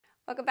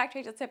Welcome back to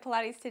Rachel's Tip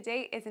Pilates.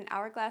 Today is an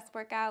hourglass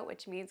workout,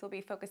 which means we'll be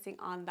focusing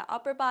on the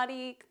upper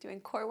body, doing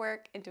core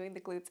work, and doing the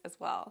glutes as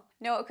well.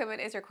 No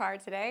equipment is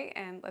required today,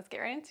 and let's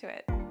get right into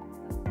it.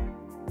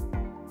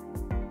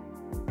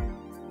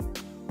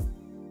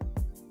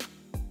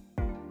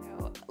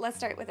 So let's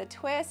start with a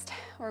twist.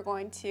 We're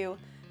going to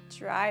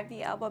drive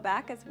the elbow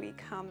back as we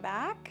come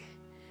back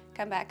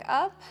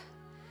up,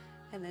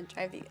 and then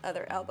drive the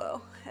other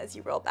elbow as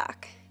you roll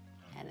back,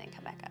 and then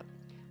come back up.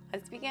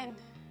 Let's begin.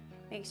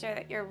 Make sure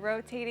that you're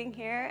rotating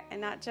here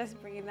and not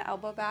just bringing the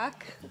elbow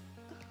back.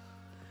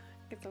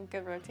 Get some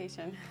good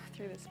rotation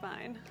through the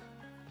spine.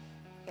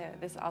 So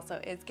this also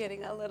is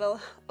getting a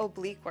little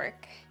oblique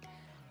work.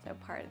 So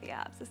part of the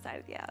abs, the side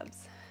of the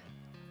abs.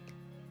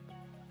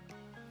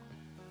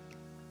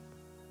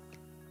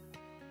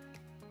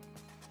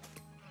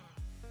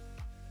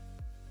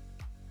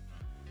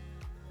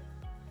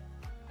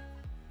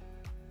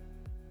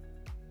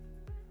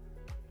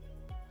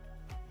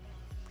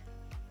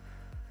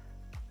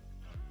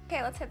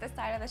 Okay, let's hit the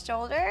side of the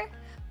shoulder.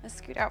 Let's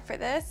scoot out for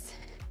this.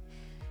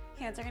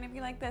 Hands are gonna be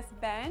like this,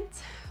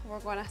 bent. We're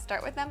gonna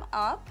start with them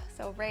up,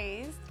 so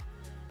raised.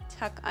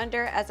 Tuck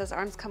under as those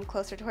arms come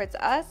closer towards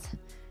us,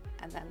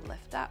 and then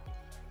lift up.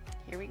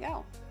 Here we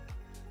go.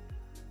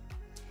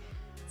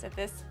 So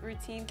this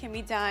routine can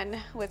be done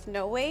with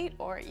no weight,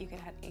 or you can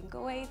add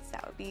ankle weights.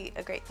 That would be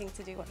a great thing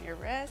to do on your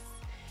wrists.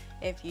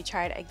 If you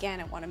try it again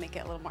and wanna make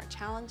it a little more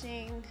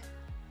challenging,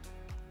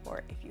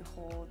 or if you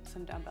hold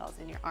some dumbbells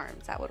in your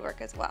arms, that would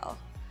work as well.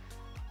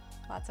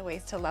 Lots of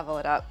ways to level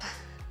it up.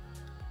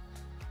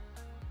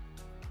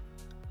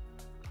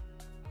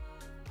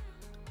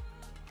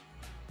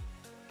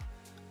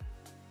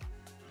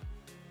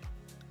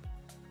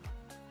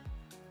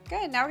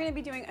 Good, now we're gonna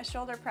be doing a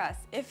shoulder press.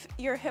 If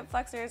your hip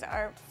flexors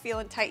are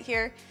feeling tight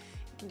here,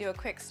 you can do a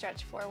quick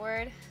stretch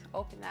forward,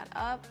 open that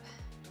up.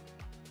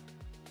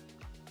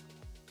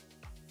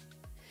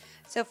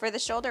 So for the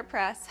shoulder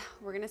press,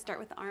 we're gonna start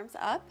with the arms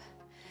up,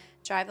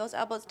 drive those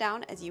elbows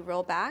down as you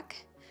roll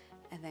back,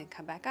 and then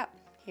come back up.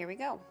 Here we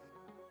go.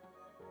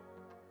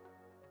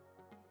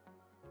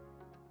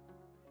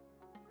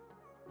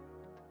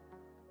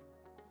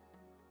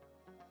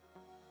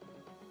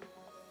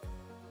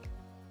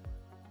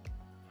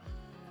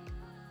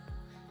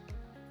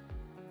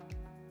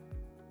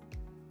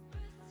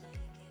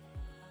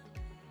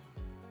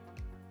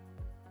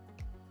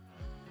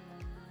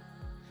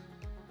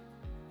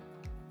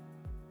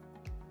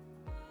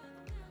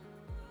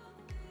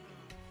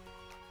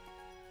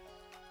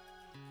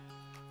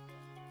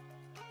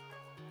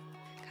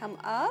 Come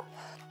up,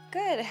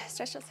 good.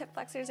 Stretch those hip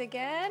flexors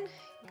again.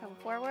 Come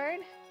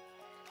forward.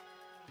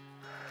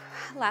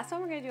 Last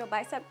one, we're gonna do a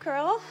bicep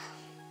curl.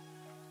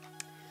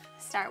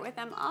 Start with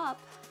them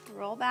up,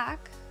 roll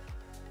back,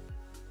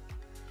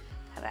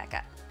 come back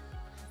up.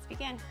 Let's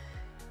begin.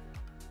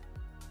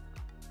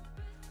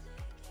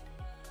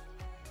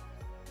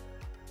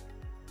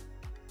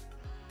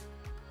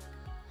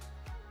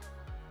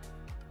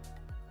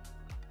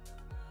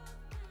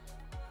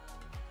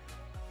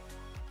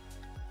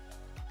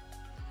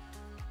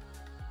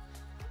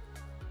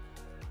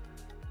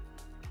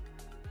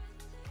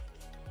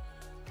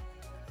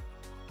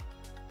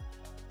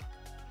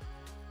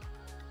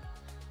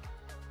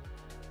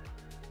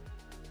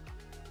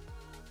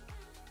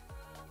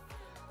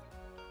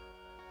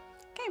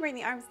 Okay, bring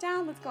the arms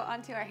down. Let's go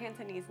onto our hands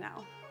and knees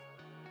now.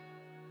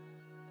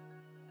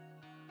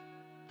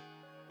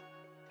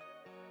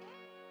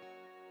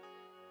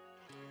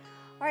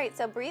 All right,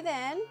 so breathe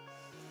in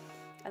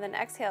and then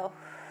exhale.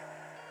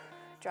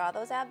 Draw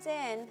those abs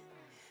in.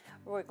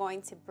 We're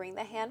going to bring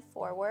the hand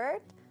forward,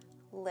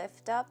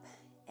 lift up,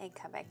 and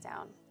come back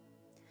down.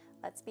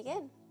 Let's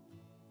begin.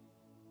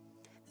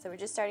 So we're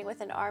just starting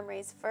with an arm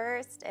raise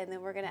first, and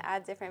then we're gonna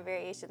add different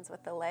variations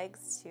with the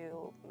legs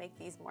to make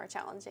these more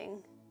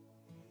challenging.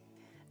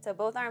 So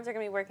both arms are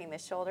gonna be working the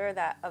shoulder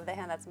of the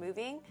hand that's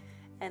moving,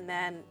 and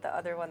then the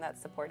other one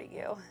that's supporting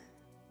you.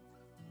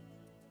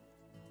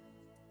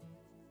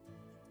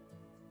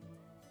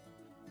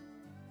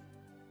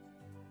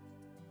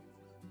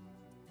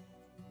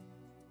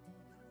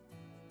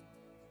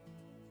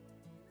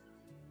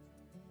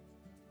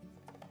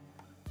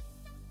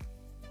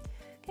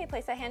 Okay,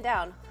 place that hand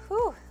down.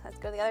 Whew, let's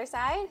go to the other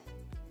side.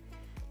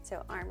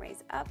 So arm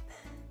raise up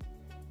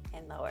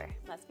and lower.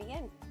 Let's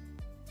begin.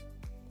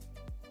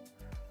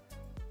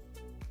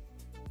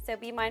 So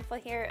be mindful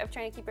here of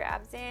trying to keep your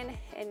abs in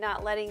and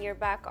not letting your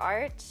back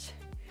arch.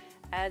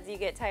 As you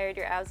get tired,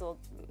 your abs you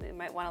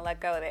might want to let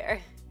go there.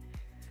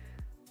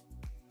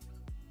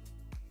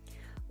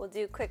 We'll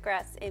do quick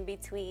rests in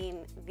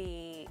between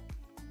the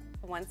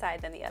one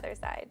side and the other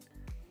side.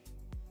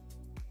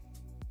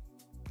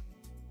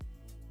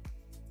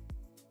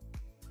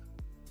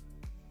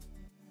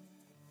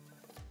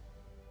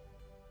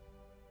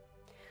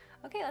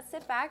 Okay, let's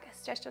sit back,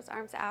 stretch those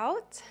arms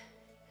out.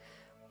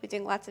 We're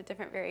doing lots of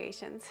different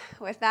variations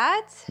with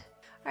that.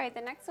 All right,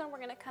 the next one, we're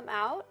gonna come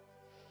out.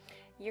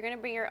 You're gonna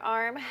bring your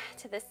arm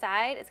to the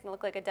side. It's gonna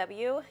look like a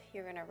W.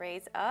 You're gonna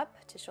raise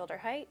up to shoulder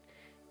height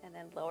and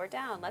then lower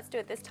down. Let's do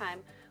it this time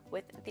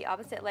with the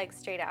opposite leg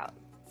straight out.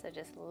 So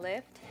just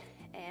lift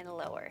and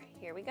lower.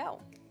 Here we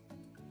go.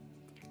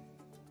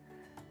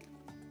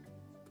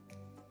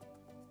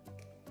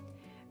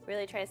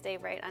 Really try to stay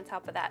right on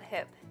top of that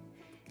hip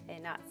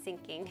and not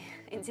sinking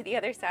into the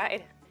other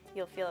side.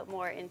 You'll feel it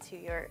more into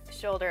your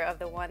shoulder of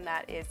the one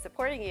that is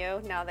supporting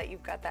you now that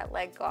you've got that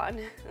leg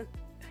gone.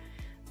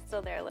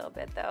 Still there a little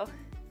bit though.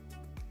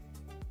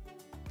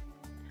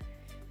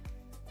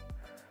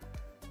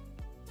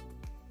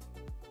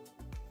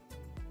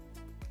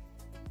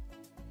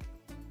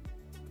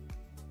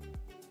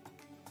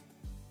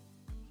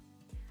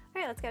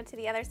 All right, let's go to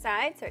the other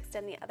side. So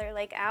extend the other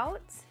leg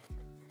out.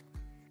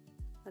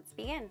 Let's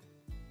begin.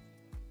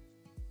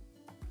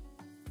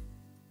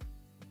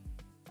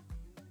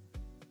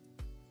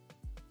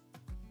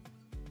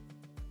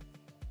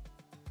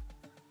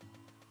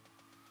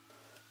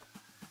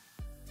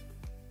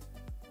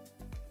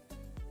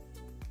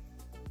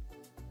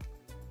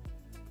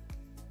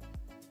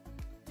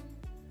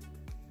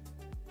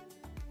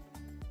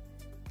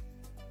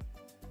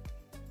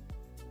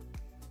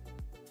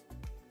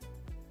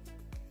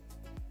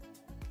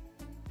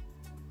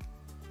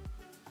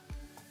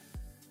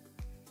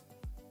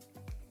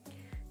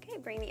 Okay,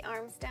 bring the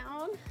arms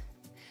down,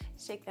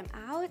 shake them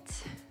out.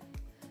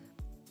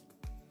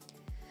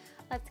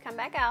 Let's come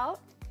back out.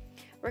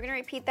 We're gonna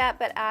repeat that,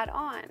 but add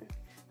on.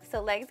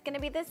 So leg's gonna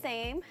be the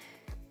same.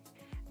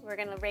 We're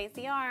gonna raise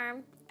the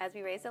arm as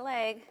we raise the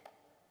leg,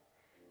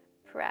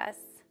 press,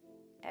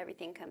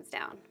 everything comes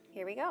down.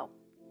 Here we go.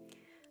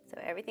 So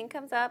everything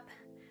comes up,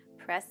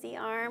 press the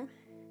arm,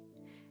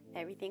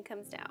 everything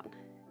comes down.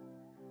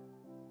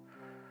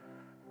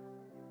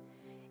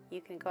 You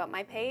can go at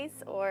my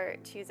pace or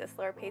choose a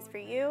slower pace for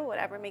you,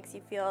 whatever makes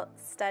you feel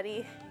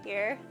steady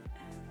here.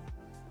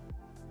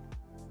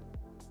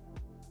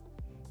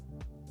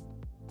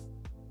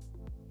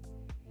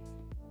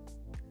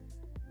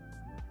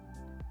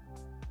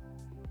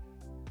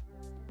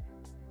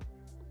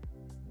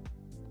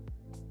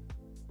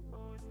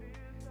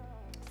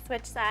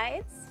 Switch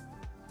sides.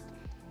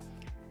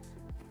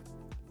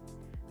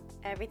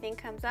 Everything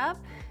comes up,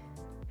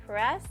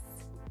 press,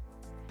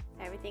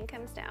 everything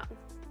comes down.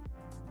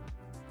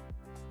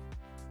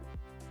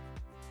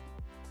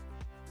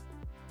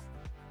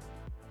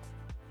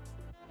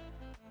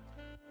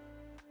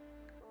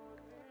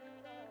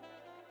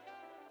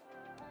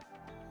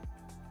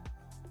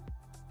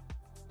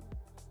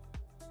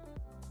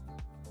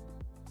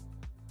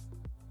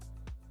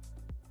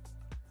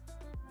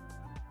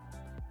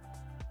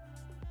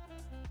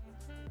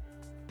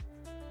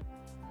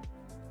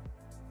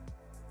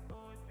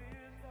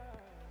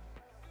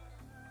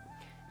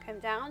 Come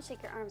down,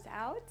 shake your arms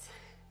out.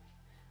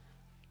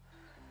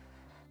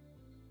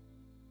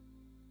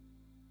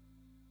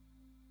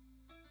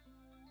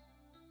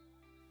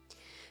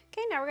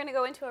 Okay, now we're gonna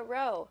go into a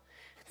row.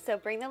 So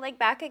bring the leg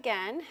back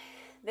again.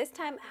 This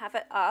time have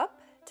it up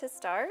to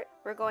start.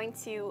 We're going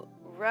to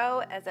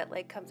row as that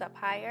leg comes up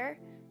higher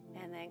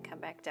and then come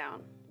back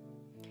down.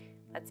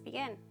 Let's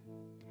begin.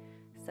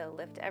 So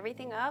lift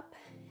everything up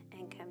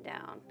and come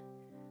down.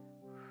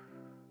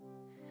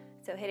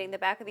 So hitting the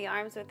back of the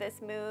arms with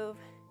this move,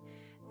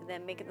 and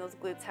then making those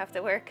glutes have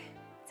to work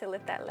to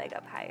lift that leg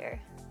up higher.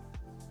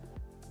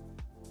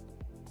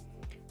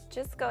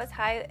 Just go as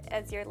high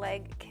as your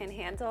leg can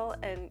handle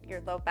and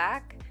your low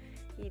back.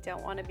 You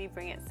don't want to be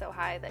bringing it so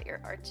high that you're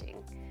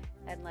arching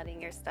and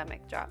letting your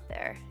stomach drop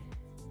there.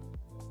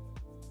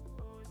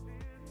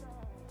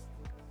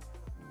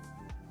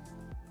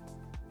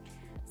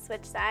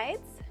 Switch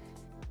sides.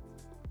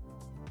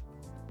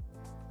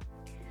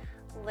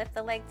 Lift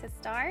the leg to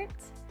start.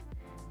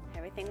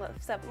 Everything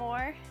lifts up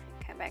more.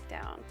 Come back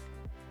down.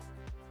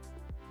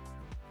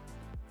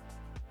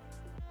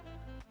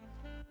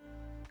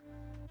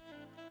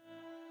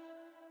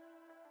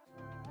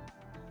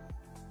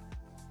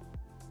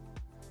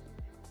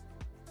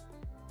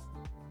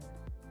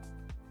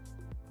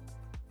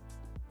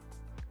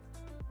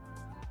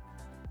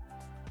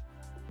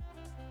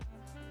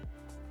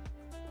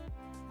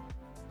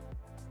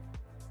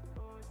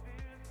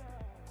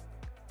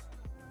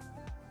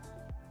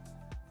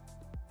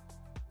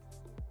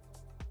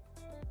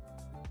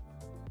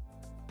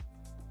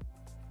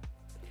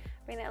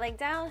 Bring that leg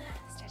down,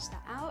 stretch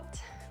that out.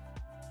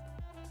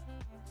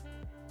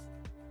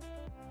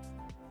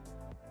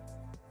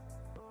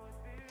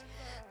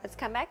 Let's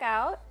come back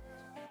out.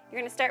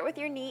 You're gonna start with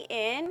your knee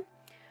in.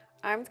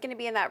 Arm's gonna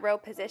be in that row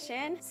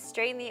position.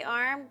 Straighten the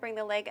arm, bring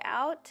the leg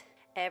out.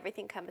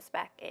 Everything comes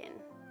back in.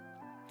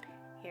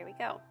 Here we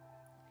go.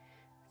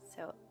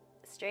 So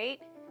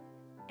straight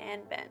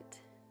and bent.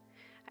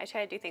 I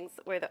try to do things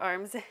where the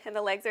arms and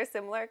the legs are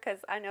similar because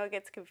I know it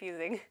gets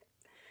confusing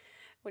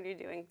when you're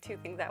doing two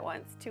things at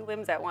once, two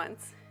limbs at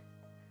once.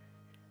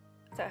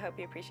 So I hope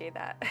you appreciate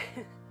that.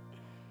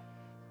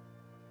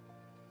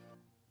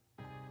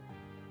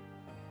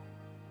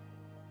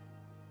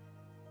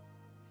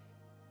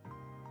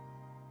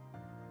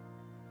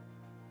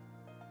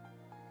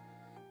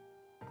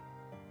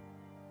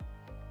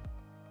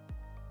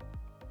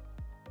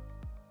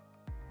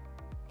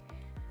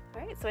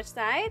 right, switch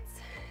sides.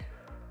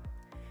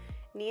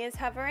 Knee is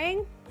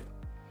hovering,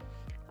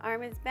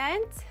 arm is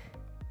bent.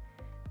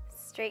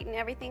 Straighten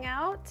everything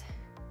out,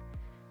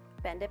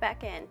 bend it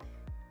back in.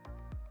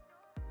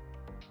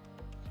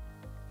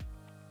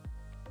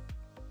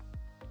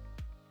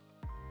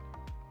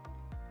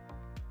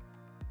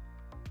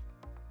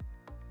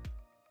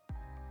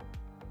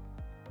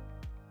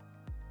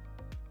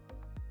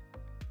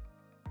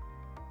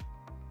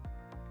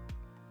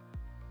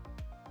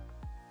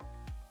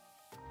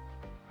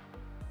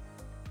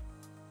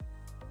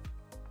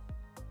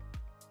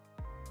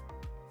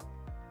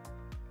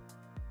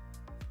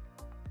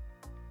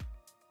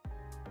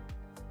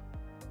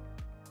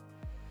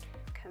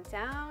 Come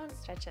down,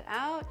 stretch it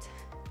out.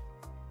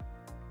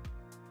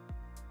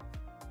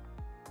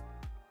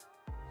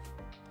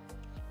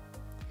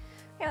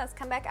 Okay, let's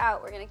come back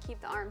out. We're gonna keep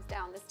the arms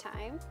down this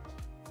time.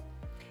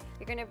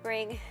 You're gonna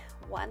bring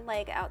one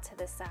leg out to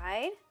the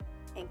side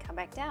and come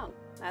back down.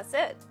 That's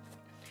it.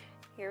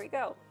 Here we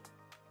go.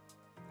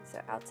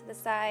 So out to the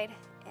side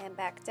and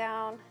back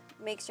down.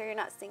 Make sure you're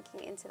not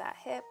sinking into that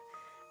hip,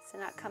 so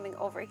not coming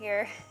over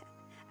here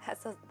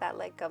as that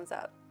leg comes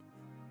up.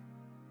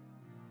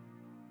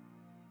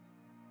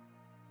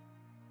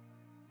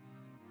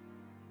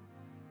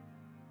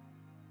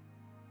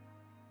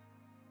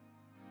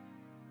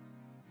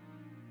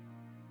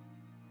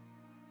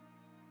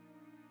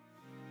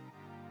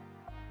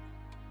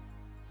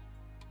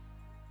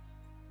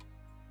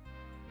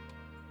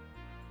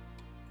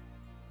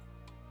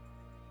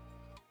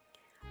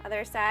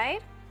 Other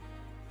side.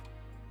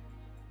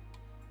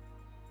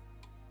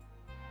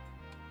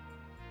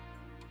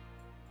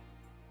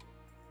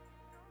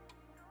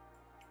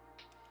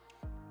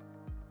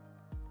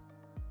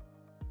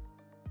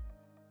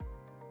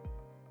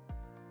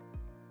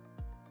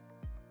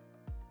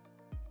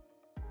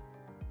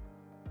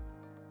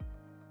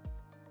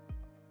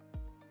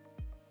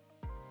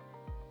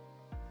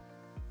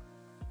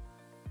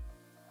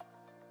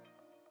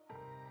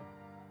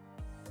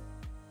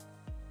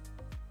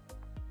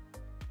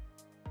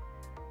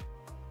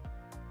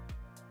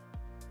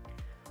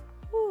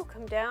 Ooh,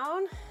 come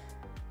down.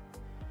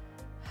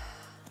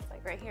 It's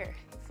like right here.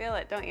 You feel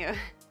it, don't you? All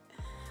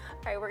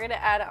right, we're gonna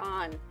add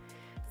on.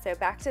 So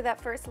back to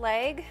that first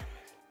leg.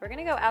 We're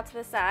gonna go out to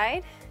the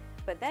side,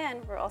 but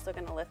then we're also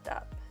gonna lift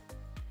up.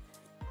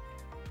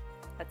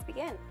 Let's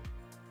begin.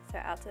 So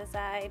out to the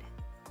side,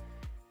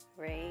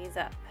 raise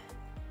up.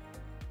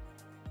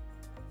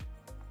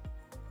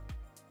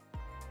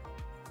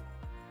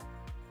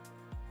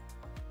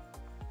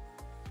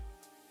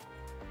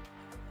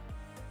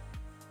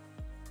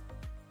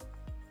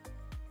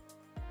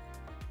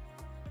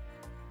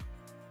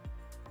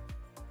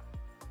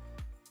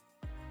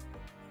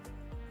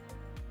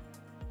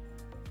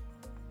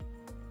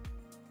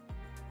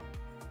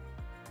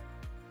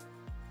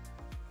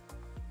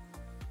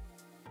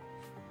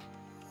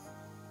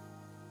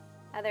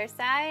 Other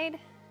side,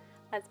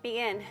 let's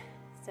begin.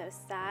 So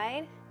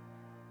side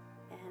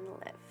and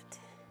lift.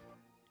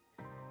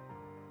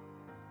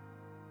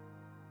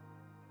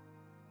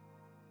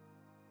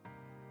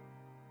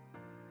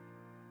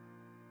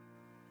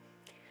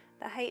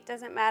 The height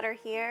doesn't matter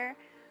here.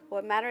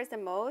 What matters the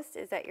most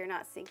is that you're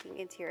not sinking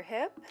into your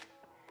hip.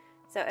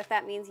 So if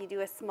that means you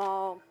do a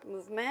small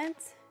movement,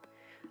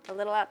 a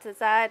little out to the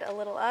side, a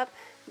little up,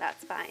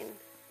 that's fine.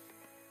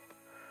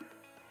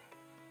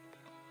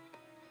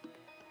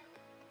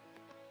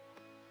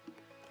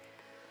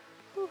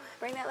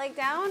 Bring that leg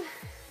down.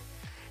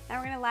 Now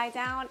we're gonna lie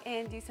down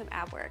and do some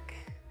ab work.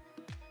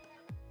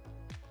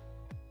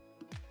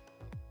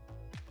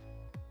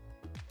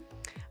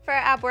 For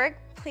our ab work,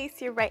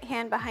 place your right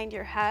hand behind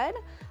your head.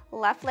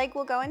 Left leg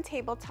will go in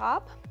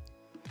tabletop.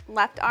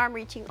 Left arm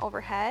reaching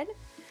overhead.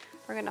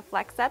 We're gonna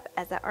flex up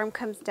as that arm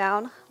comes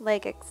down,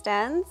 leg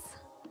extends,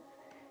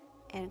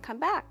 and come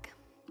back.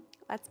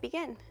 Let's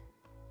begin.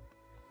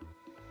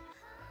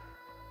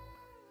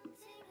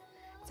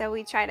 So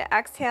we try to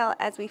exhale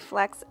as we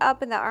flex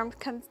up and the arm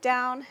comes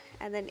down,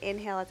 and then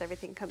inhale as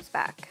everything comes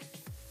back.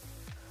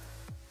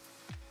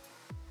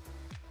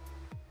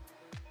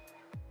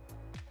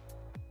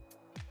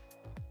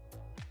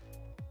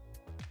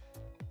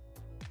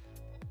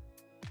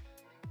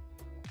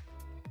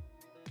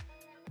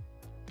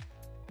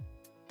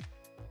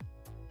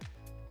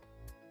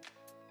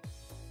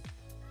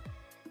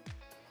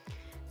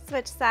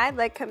 Switch side,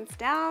 leg comes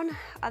down,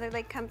 other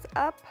leg comes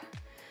up,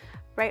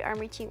 right arm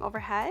reaching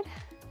overhead.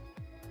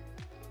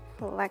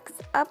 Flex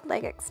up,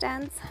 leg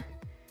extends,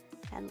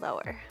 and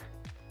lower.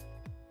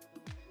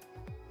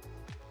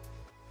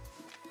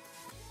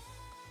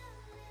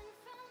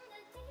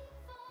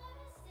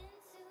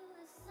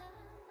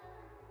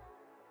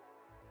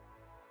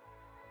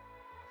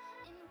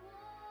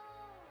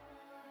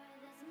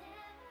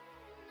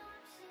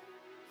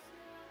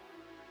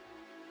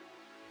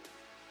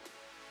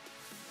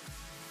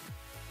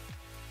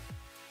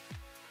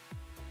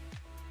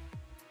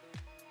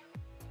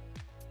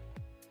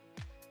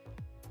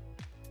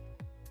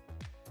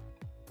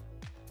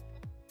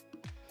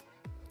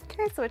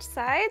 Okay, switch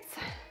sides.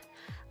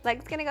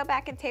 Legs gonna go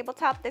back in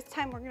tabletop. This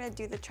time we're gonna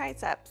do the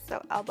triceps.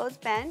 So elbows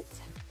bent,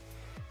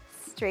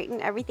 straighten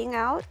everything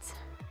out,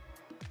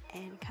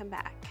 and come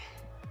back.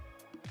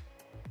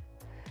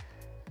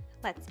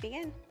 Let's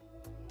begin.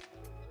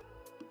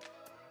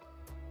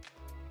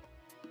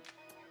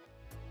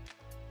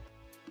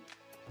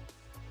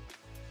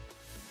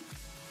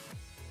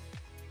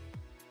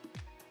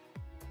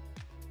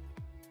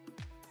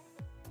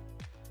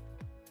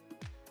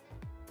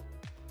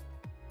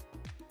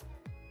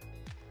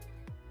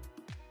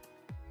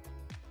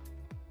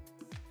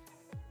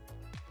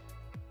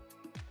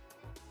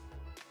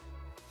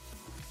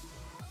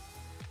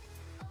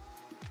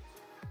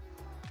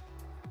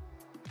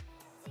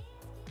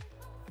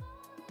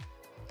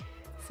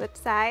 Switch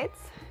sides,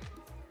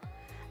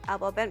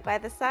 elbow bent by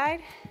the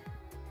side,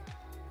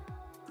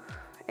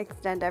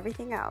 extend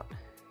everything out.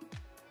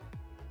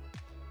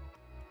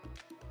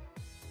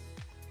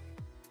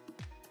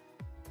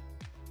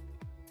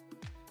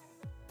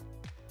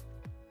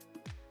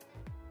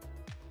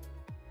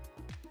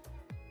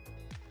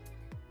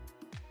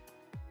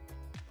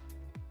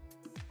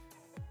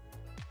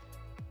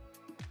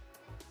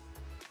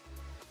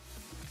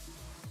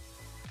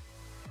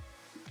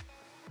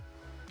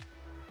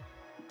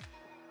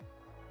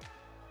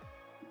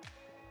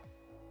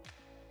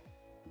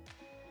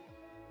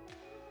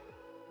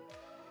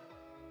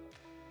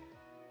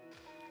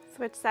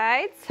 Switch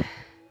sides.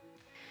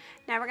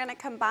 Now we're gonna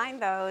combine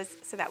those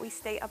so that we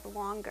stay up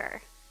longer.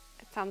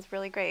 It sounds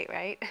really great,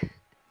 right?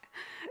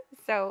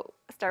 So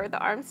start with the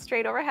arms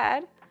straight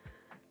overhead,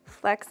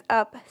 flex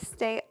up,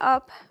 stay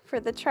up for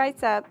the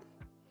tricep,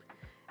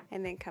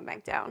 and then come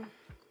back down.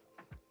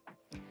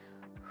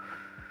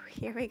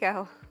 Here we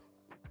go.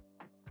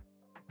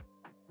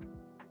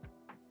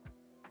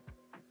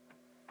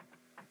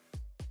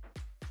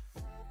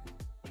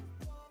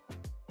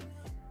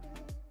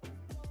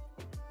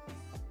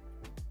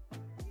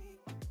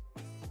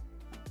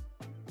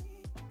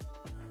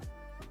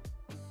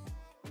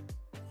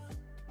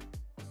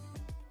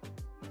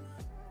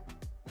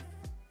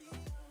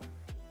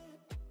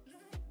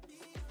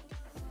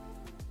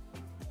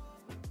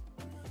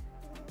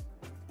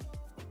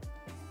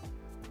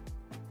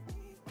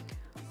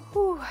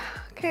 Whew.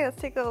 Okay,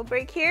 let's take a little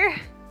break here.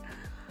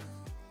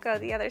 Go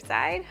the other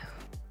side.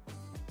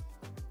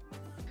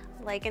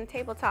 Leg in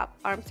tabletop,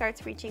 arm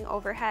starts reaching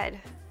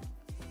overhead.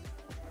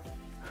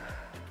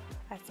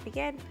 Let's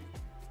begin.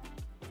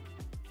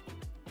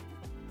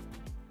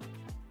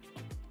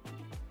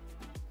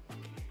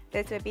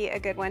 This would be a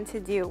good one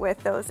to do with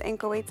those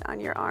ankle weights on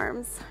your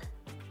arms.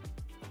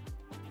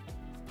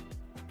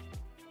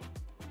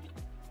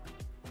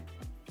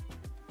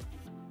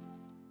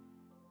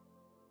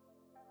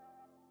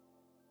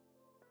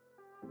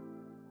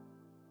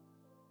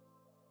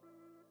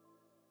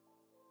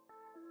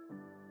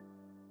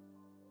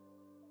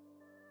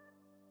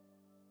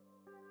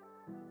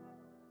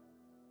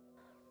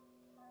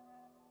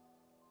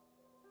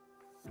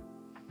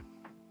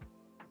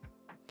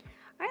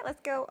 All right,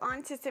 let's go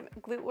on to some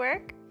glute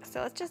work.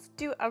 So let's just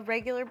do a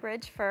regular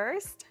bridge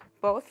first,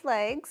 both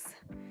legs.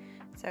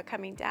 So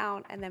coming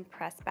down and then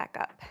press back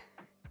up.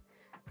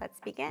 Let's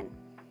begin.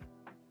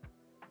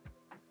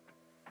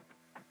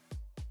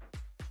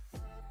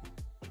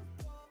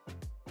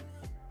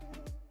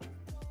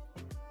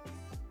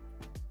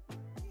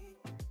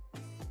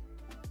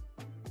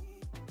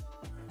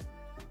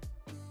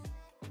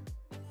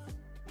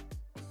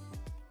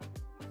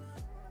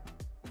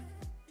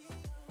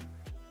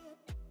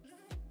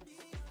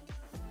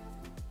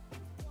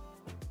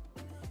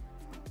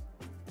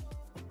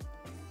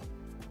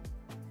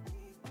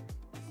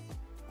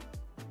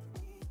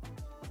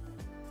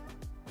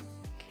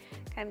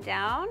 Come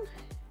down.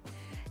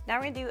 Now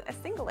we're gonna do a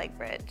single leg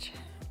bridge.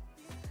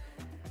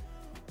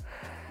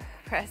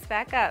 Press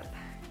back up.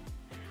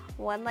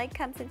 One leg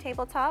comes in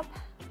tabletop,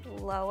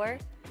 lower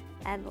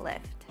and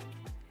lift.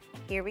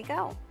 Here we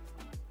go.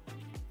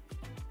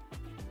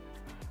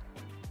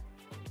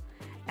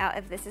 Now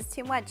if this is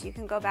too much, you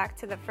can go back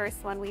to the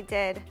first one we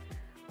did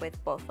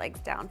with both legs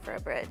down for a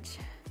bridge.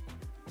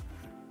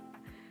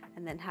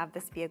 And then have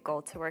this be a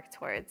goal to work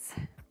towards.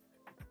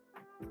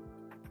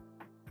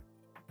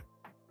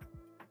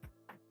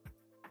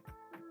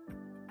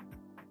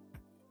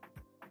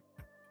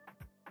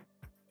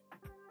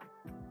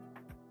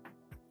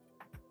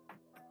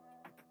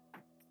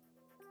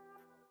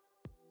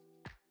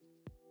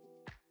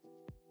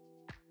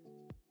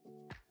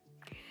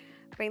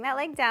 Bring that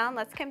leg down.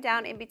 Let's come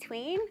down in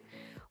between.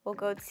 We'll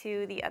go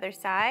to the other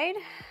side.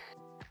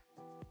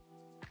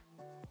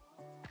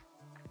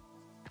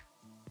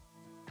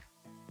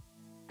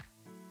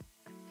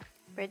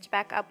 Bridge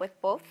back up with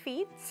both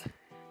feet.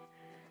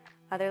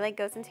 Other leg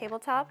goes in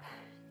tabletop,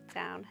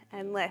 down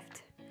and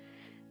lift.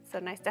 So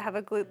nice to have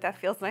a glute that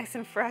feels nice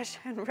and fresh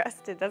and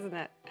rested, doesn't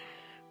it?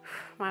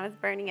 Mine was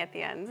burning at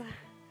the end.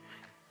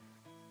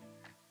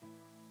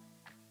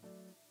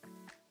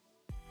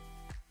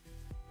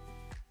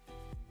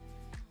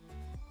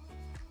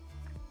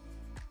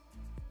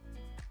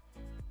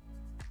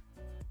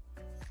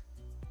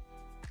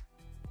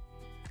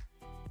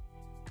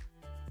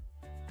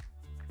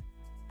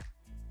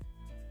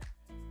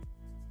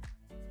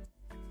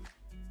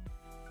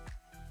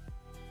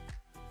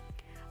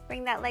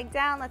 Bring that leg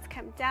down, let's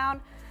come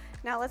down.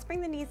 Now let's bring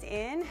the knees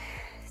in,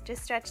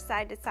 just stretch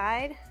side to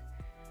side.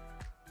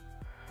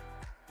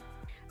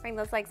 Bring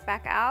those legs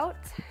back out,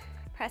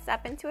 press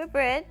up into a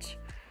bridge.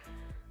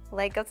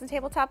 Leg goes to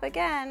tabletop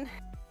again.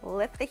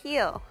 Lift the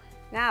heel.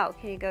 Now,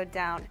 can you go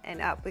down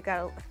and up? We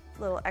got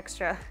a little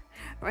extra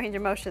range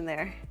of motion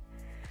there.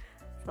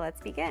 So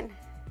let's begin.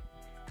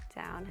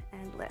 Down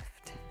and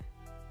lift.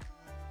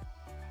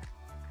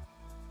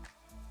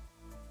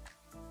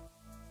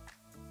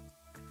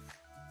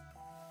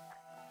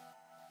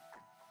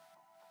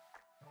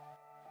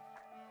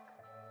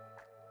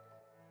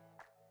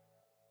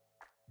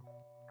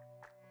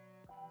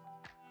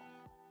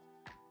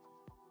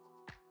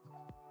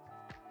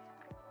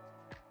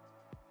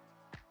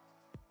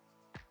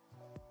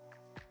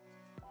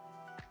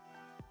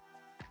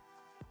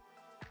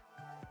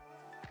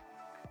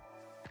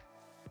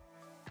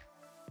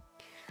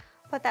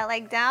 Put that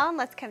leg down.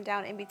 Let's come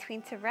down in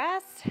between to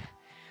rest.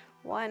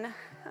 One,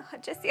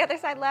 just the other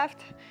side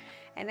left,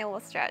 and then we'll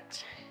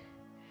stretch.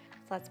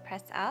 So let's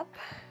press up.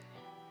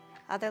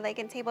 Other leg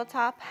in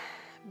tabletop.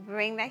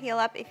 Bring that heel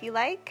up if you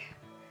like.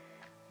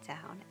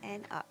 Down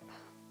and up.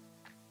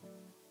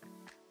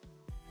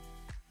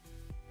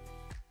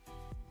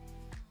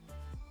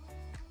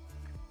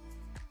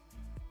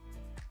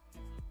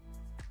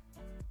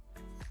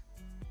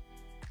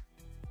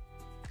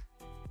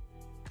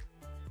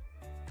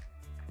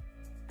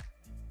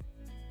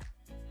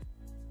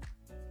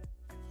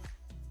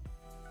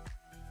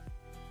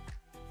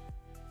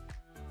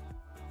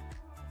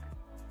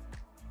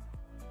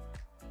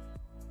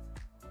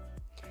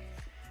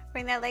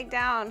 Bring that leg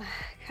down,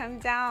 come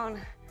down.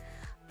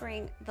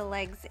 Bring the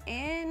legs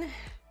in.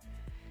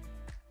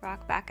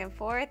 Rock back and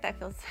forth. That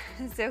feels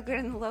so good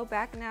in the low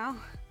back now.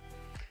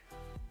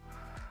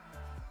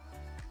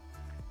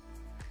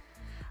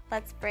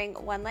 Let's bring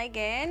one leg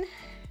in.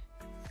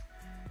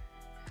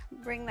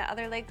 Bring the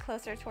other leg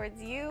closer towards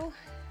you.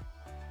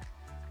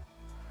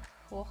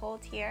 We'll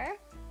hold here.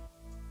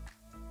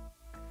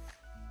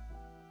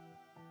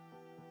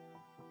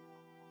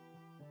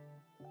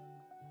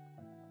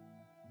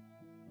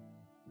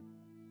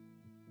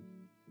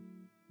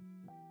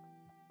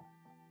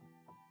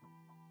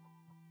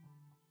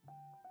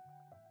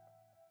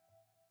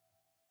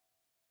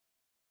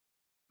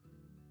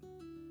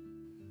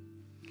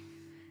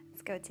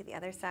 Let's go to the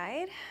other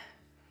side.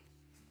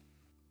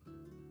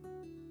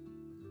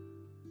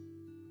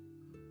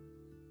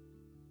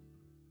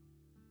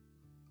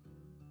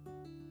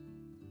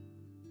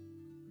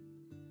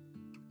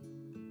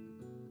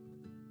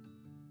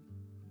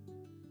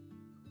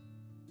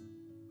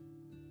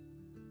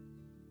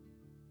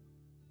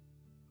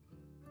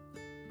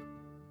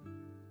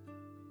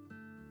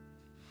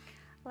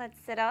 Let's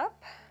sit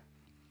up.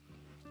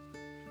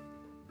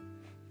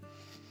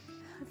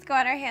 Let's go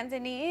on our hands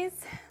and knees.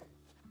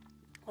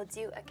 We'll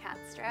do a cat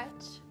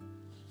stretch.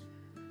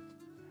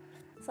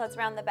 So let's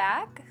round the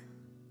back.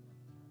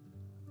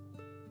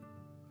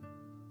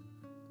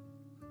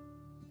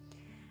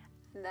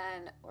 And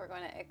then we're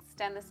going to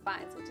extend the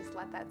spine, so just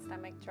let that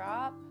stomach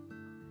drop.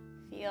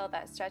 Feel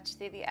that stretch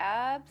through the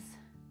abs.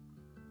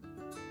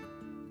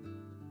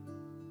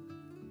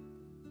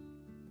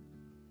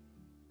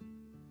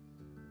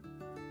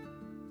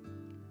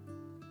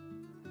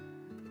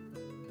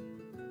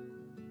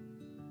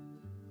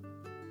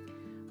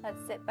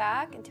 Let's sit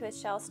back into a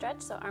shell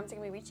stretch, so arms are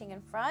going to be reaching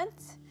in front.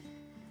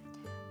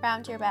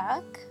 Round your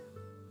back.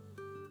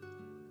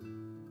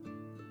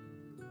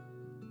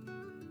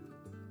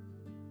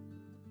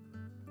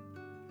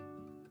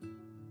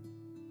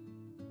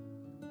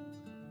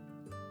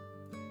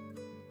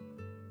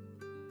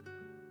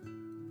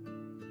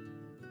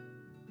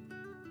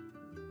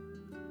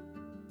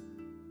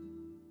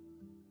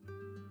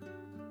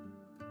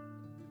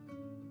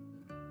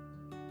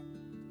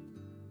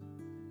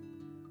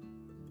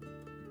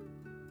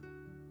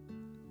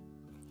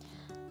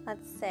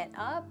 Let's sit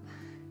up,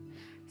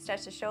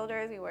 stretch the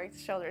shoulders. We worked the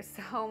shoulders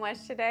so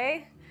much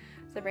today.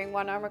 So bring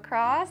one arm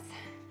across,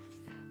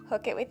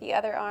 hook it with the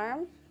other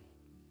arm.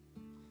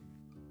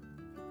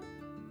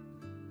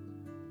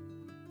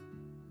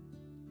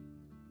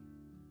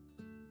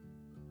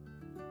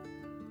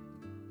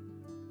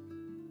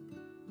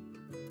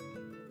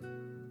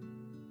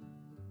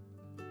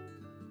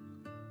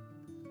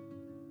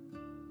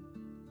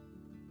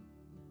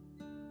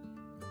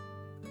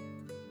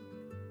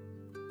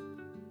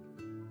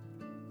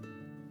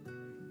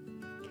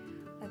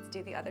 Let's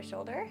do the other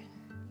shoulder.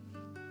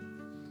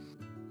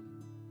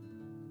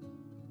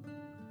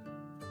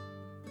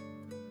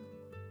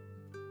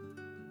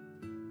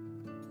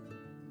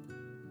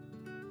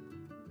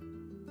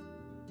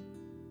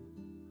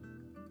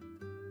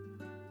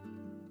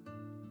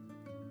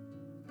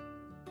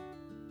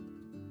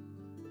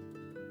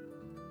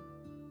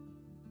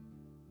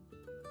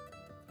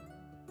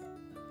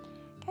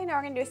 Okay, now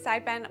we're going to do a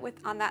side bend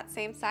on that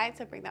same side,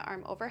 so bring the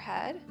arm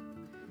overhead.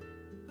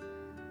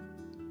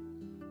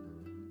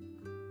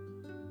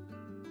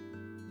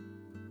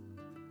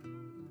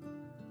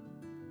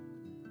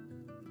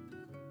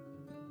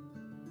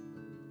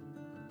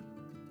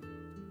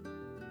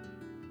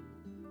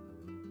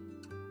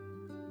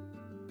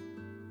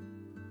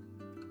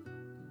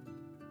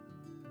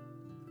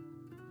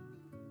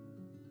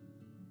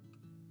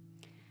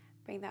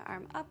 Bring the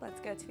arm up. Let's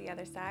go to the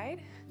other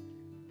side.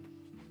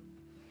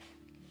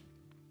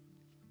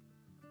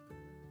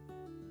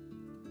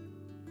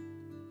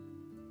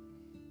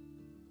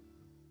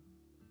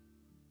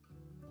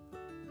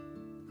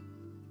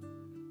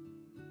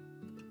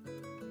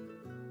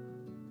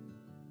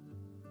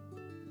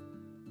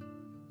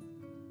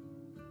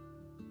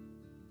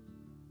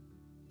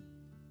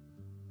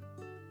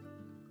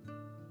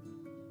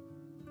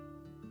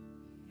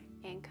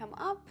 And come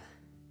up.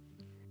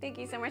 Thank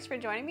you so much for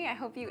joining me. I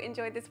hope you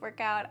enjoyed this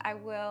workout. I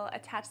will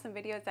attach some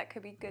videos that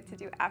could be good to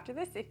do after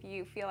this if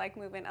you feel like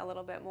moving a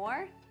little bit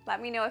more.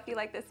 Let me know if you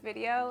like this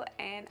video,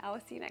 and I will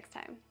see you next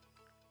time.